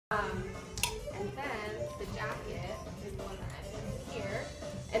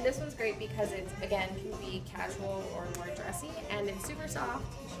And this one's great because it's, again, can be casual or more dressy, and it's super soft.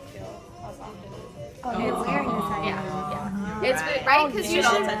 You should feel how soft it is. Oh, you're wearing this right Yeah, now. yeah. It's good, right? Because you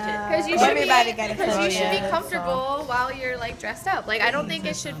should be comfortable while you're like dressed up. Like, I don't think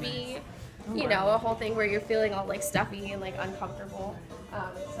it should be, you know, a whole thing where you're feeling all like stuffy and like uncomfortable.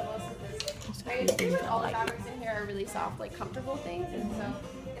 So most of this, pretty much all the fabrics in here are really soft, like comfortable things, and so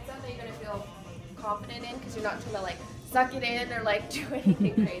it's something you're gonna feel confident in because you're not trying to like suck it in or like do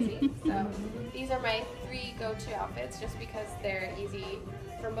anything crazy. So these are my 3 go-to outfits just because they're easy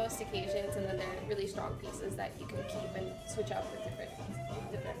for most occasions, and then they're really strong pieces that you can keep and switch out with different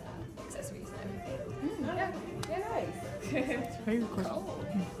accessories and everything. Yeah, nice. It's very cool.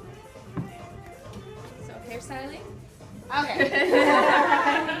 So hairstyling. Okay.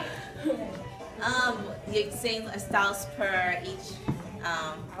 You're saying styles per each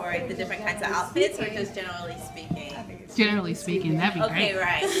for the different kinds of outfits, or just generally speaking? Generally speaking, that'd be Okay, great.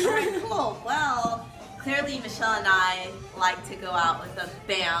 right. All right, cool. Well, clearly Michelle and I like to go out with a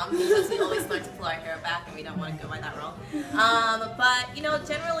bam because we always like to pull our hair back and we don't want to go by that rule. But, you know,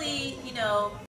 generally, you know,